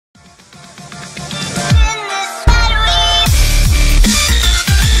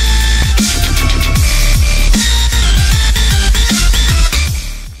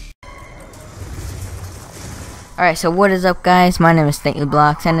Alright, so what is up, guys? My name is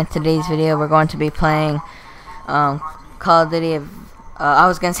SnakelyBlocks, and in today's video we're going to be playing Call of Duty, I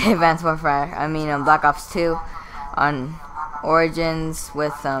was going to say Advanced Warfare, Black Ops 2 on Origins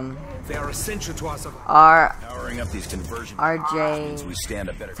with they are essential to us. RJ up these conversion RJ we stand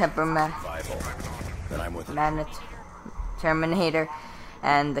a better Temperament Terminator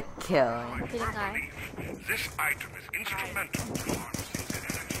and the Kill. This item is instrumental.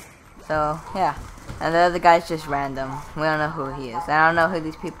 So yeah, and the other guy's just random. We don't know who he is. I don't know who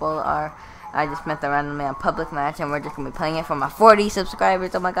these people are. I just met them randomly on public match, and we're just gonna be playing it for my 40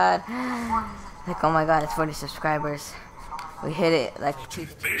 subscribers. Oh my god! Like, oh my god, it's 40 subscribers. We hit it like 2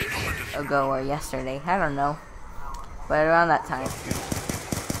 days ago or yesterday. I don't know, but around that time.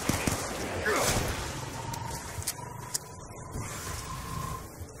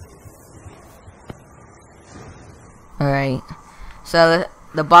 Alright, so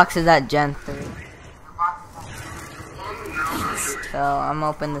the box is at Gen 3. So I'm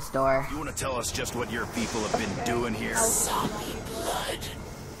open this door. You want to tell us just what your people have been doing here? Zombie blood.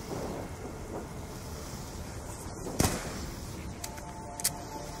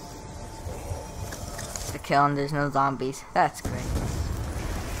 The Kill, and there's no zombies. That's great.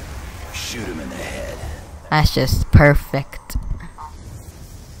 Shoot him in the head. That's just perfect.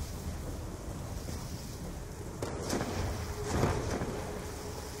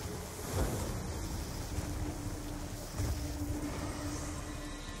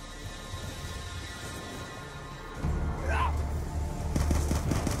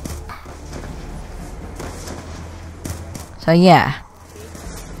 So yeah,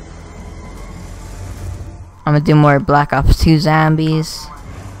 I'm gonna do more Black Ops 2 zombies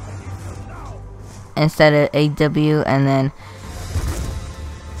instead of AW, and then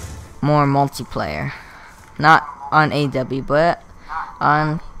more multiplayer. Not on AW, but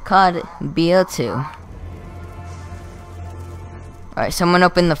on COD BO2. Alright, someone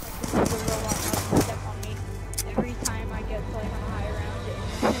open the Every time I get to like a high round,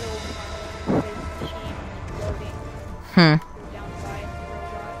 it kills my loading.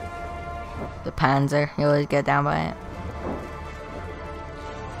 The Panzer, you always get down by it.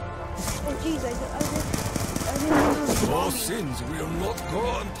 Oh jeez, All sins will not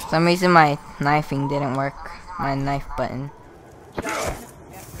gone. For some reason my knifing didn't work. My knife button.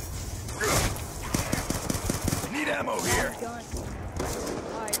 Need ammo here.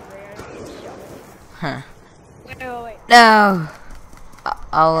 Huh. Wait. No!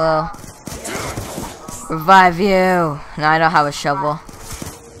 I'll revive you. No, I don't have a shovel.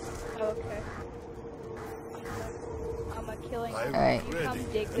 Okay. I'm a killing. Alright. You come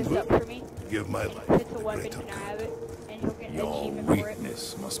dig this up for me. Give my life. It's a weapon and I have it. And you'll get an Your achievement for it.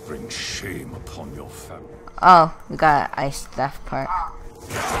 weakness must bring shame upon your family. Oh, we got an ice stuff part.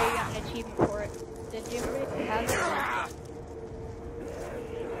 Yeah, you got an achievement for it. Did you already have it?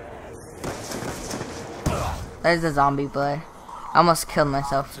 There's the zombie blood. I almost killed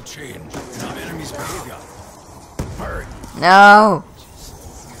myself. It's a change in our enemy's behavior. Hurry. No!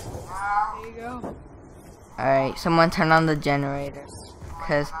 There you go. Alright, someone turn on the generator.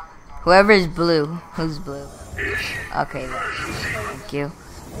 Because whoever is blue, who's blue? Okay, there. Thank you.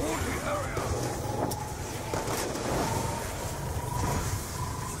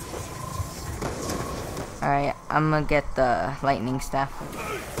 Alright, I'm gonna get the lightning staff.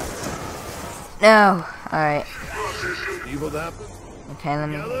 No! Alright. Okay, let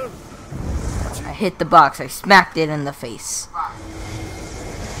me. I hit the box. I smacked it in the face.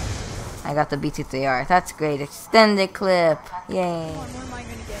 I got the B23R. That's great. Extended clip. Yay. What am I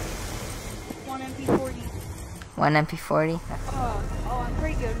gonna get? One MP40. One MP40. Oh, I'm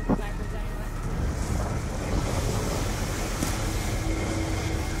pretty good with snipers anyway.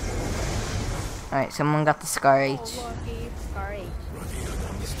 Alright, someone got the Scar H. Oh, lucky. Scar H.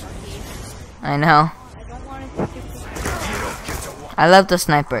 I know. I don't want to take it. I love the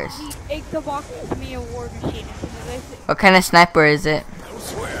snipers. He ate the box with me a war machine. What kind of sniper is it?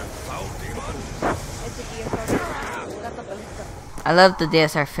 It's a DSR. That's a ballista. I love the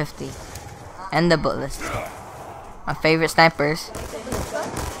DSR 50 and the ballista. My favorite snipers.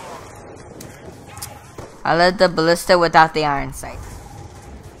 I love the ballista without the iron sight.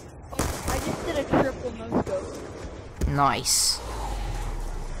 I just did a triple no-scope. Nice.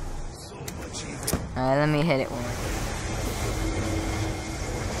 Alright, let me hit it one.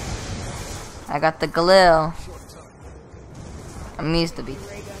 I got the Galil. I'm used to be.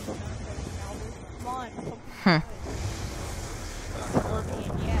 Come on. Hmm.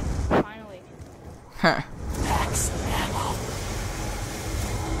 Scorpion, yes, finally. Huh. Nice.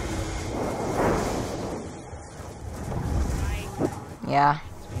 Yeah.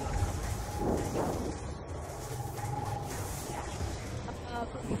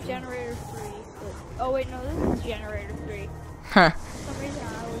 generator 3. Oh wait, no, this is generator 3. Huh. For some reason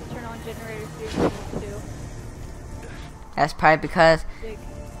I always turn on generator 3 too. That's probably because Big.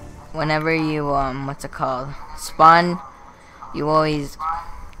 whenever you what's it called? Spawn, you always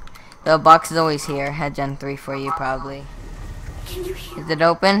the box is always here at Gen 3 for you probably. Can you hear Is it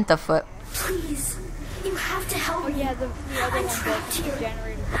open? The foot. Please, you have to help Oh me. yeah, the other I'm one trapped goes here. to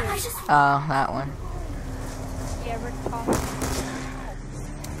generator 2. I just Oh, that one. Yeah, Rick Toss.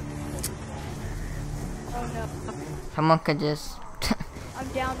 Oh no. Someone could just. I'm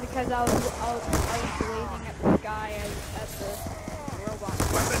down because I was blazing at the sky at the robot.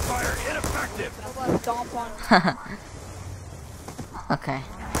 Weapon fire ineffective. I want to stomp on Okay.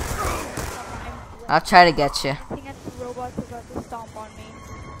 I'm I'll try to get you. blazing at the robot's about to stomp on me.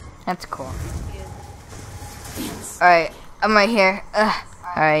 That's cool. He is. Alright, I'm right here.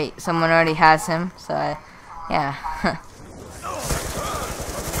 Alright, someone already has him, so yeah.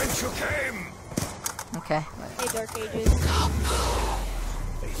 Whence you came? Okay. Hey, Dark Ages.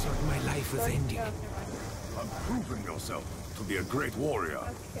 They thought my life was ending. Oh, never mind. I'm proving yourself to be a great warrior.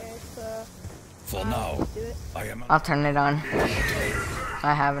 Okay, so For now, do it. I am. I'll turn it on.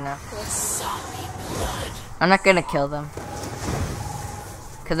 I have enough. I'm not gonna kill them.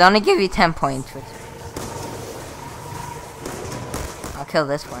 Cause they only give you 10 points. Which I'll kill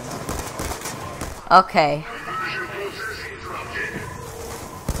this one. Okay.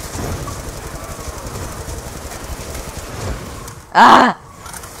 Ah!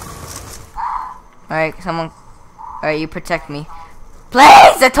 Alright, someone. Alright, you protect me.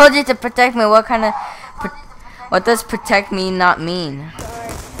 Please! I told you to protect me. What kind of. What does protect me not mean?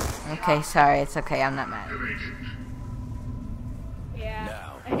 Sorry. Okay, sorry. It's okay. I'm not mad. Yeah.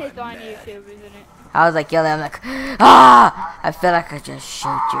 It's on YouTube, isn't it? I was like yelling. I'm like, ah! I feel like I just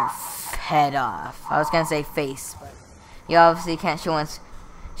shoot your head off. I was gonna say face, but you obviously can't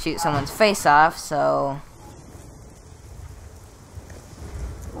shoot someone's face off, so.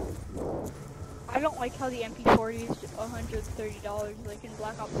 I don't like how the MP40 is $130, like in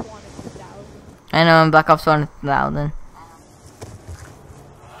Black Ops 1 it's 1,000. I know in Black Ops 1 it's 1,000.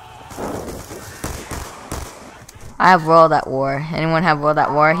 I have World at War. Anyone have World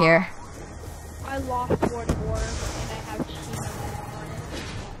at War here? I lost World at War and I have Steam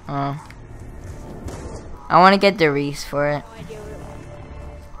on it. Oh. I want to get the Reese for it. No idea what it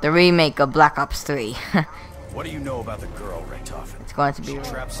was. The remake of Black Ops 3. What do you know about the girl, Richtofen? It's going to be.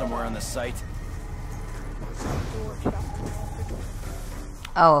 Trapped somewhere on the site? The workshop.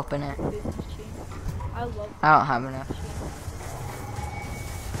 I'll open it. Business chain. I love I don't have enough.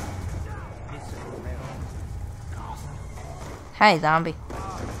 Hey, zombie.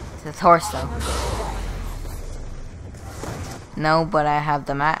 It's a horse though. No, but I have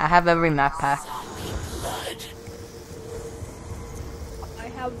the map. I have every map pack. I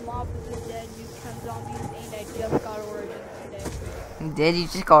have Mob of the Dead, New Ken Zombies, and I just got Origins today. You did? You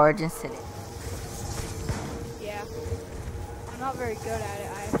just got Origins today? Yeah. I'm not very good at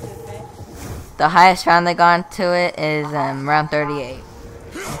it, I have to admit. The highest round I got into it is round 38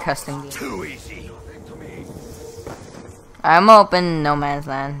 in custom game. Too easy. I'm open No Man's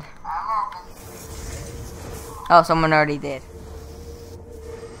Land. Oh, someone already did.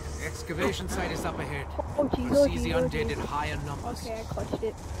 The excavation site is up ahead. Oh jeez, We'll oh see the jeez, oh undead in jeez. higher numbers. Okay, I clutched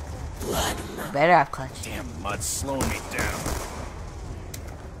it. Better have clutch. Damn mud's slowing me down.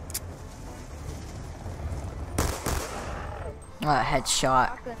 Oh, headshot.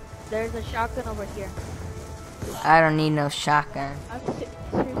 Shotgun. There's a shotgun over here. I don't need no shotgun.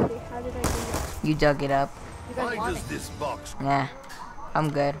 Seriously, how did I do that? You dug it up. You guys Why want does it? this box? Yeah, I'm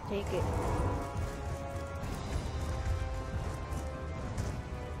good. Take it.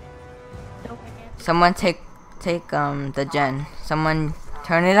 Nope, I can't. Someone take the gen. Someone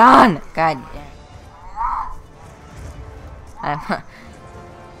turn it on. God damn. I'm Oh,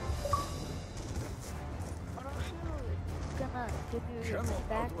 it's gonna give you your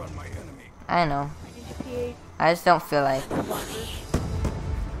back. Outrun my enemy. I know. I need I just don't feel like.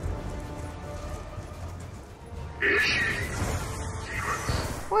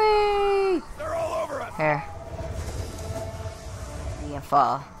 Whee! They're all over us. Here. You can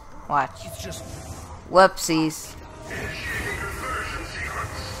fall. Watch. It's just Whoopsies.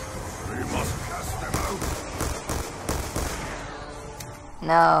 we must cast them out.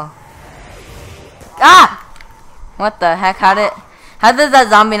 No. Ah! What the heck? How did that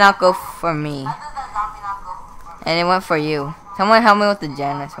zombie not go for me? And it went for you. Someone help me with the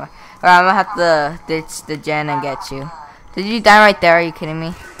gen, I swear. Or I'm gonna have to ditch the gen and get you. Did you die right there? Are you kidding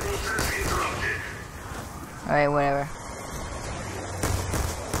me? Alright, whatever.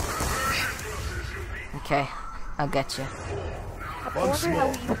 Okay, I'll get you. I I wonder how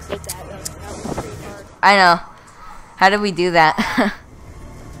we even did that though. That was pretty hard. I know. How did we do that?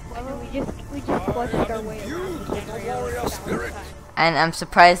 I mean, we just flushed our way around the generator spirit. And I'm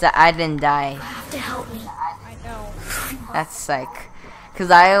surprised that I didn't die. You have to help me. I know. That's psych. Cause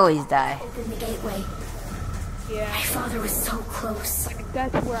I always die. Open the gateway. Yeah. My father was so close. Like,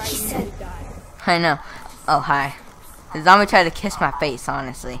 that's where I usually die. I know. Oh, hi. The zombie tried to kiss my face,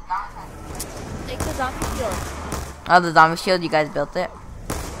 honestly. Take the zombie shield. Oh, the zombie shield, you guys built it?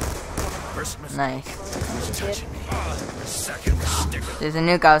 Christmas. Nice. Who's touching me? For a second, we're sticking. There's a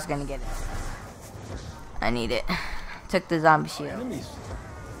nuke, I was gonna get it. I need it. Took the zombie shield. Enemies.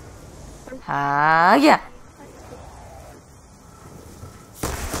 Yeah.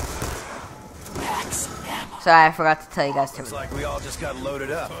 Sorry, I forgot to tell you guys to Looks like we all just got loaded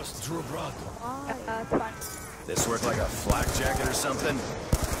up. Oh, that's fine. This work like a flak jacket or something?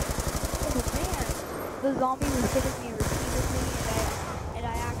 Oh man, the zombie was hitting me repeatedly, and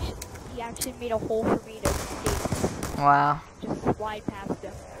he actually made a hole for me to escape. Wow. Just slide past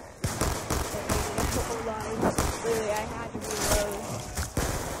him. That made it a couple lives. Really, I had to reload.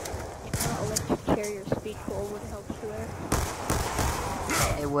 You know, electric carrier speed pool would help you there.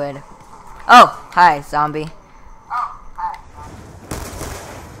 It would. Oh, hi, zombie.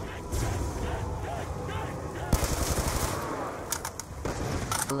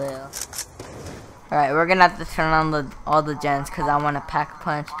 Alright, we're gonna have to turn on all the gens because I want to pack a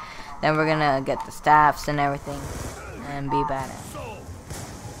punch. Then we're gonna get the staffs and everything and be badass.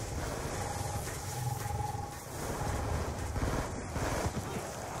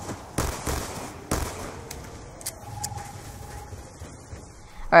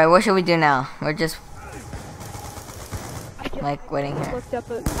 Alright, what should we do now? We're just like waiting here. Looked up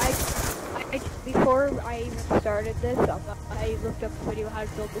before I even started this, I looked up a video how to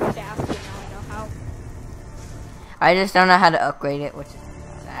build the staff, and now I know how. I just don't know how to upgrade it, which is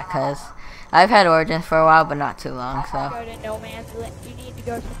sad, because I've had Origins for a while, but not too long, so. Go to No Man's Land. You need to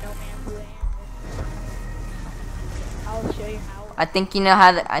go to No Man's Land. I'll show you how. I think you know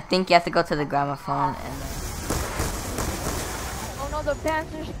how to, I think you have to go to the gramophone and then, Oh no, the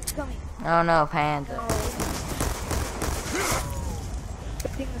panzer's coming. oh no, Panda.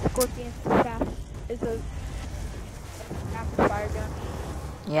 Good thing the Scorpion's staff is a rapid fire gun.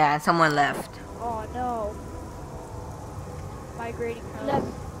 Yeah, and someone left. Oh no. Migrating host.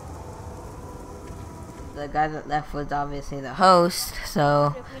 The guy that left was obviously the host,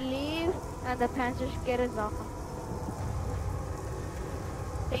 so. If we leave and the panzers get us off.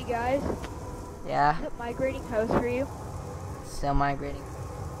 Hey guys, Yeah, is it migrating host for you? still migrating.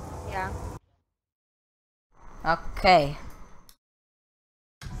 Yeah. Okay.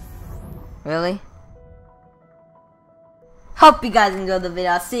 Really? Hope you guys enjoyed the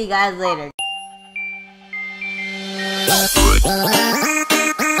video. I'll see you guys later.